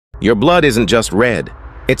Your blood isn't just red.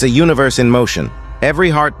 It's a universe in motion.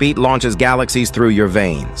 Every heartbeat launches galaxies through your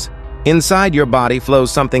veins. Inside your body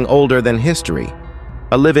flows something older than history,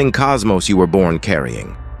 a living cosmos you were born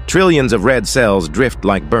carrying. Trillions of red cells drift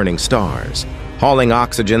like burning stars, hauling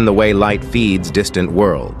oxygen the way light feeds distant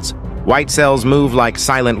worlds. White cells move like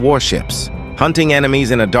silent warships, hunting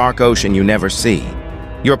enemies in a dark ocean you never see.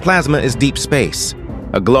 Your plasma is deep space,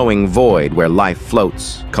 a glowing void where life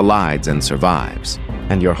floats, collides, and survives.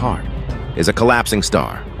 And your heart is a collapsing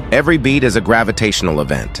star. Every beat is a gravitational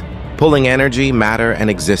event, pulling energy, matter, and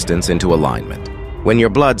existence into alignment. When your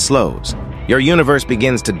blood slows, your universe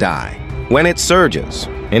begins to die. When it surges,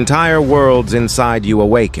 entire worlds inside you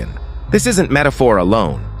awaken. This isn't metaphor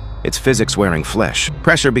alone. It's physics wearing flesh.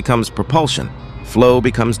 Pressure becomes propulsion, flow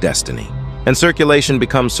becomes destiny, and circulation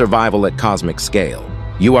becomes survival at cosmic scale.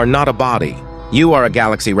 You are not a body. You are a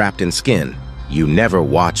galaxy wrapped in skin. You never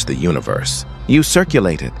watch the universe. You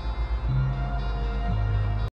circulate it,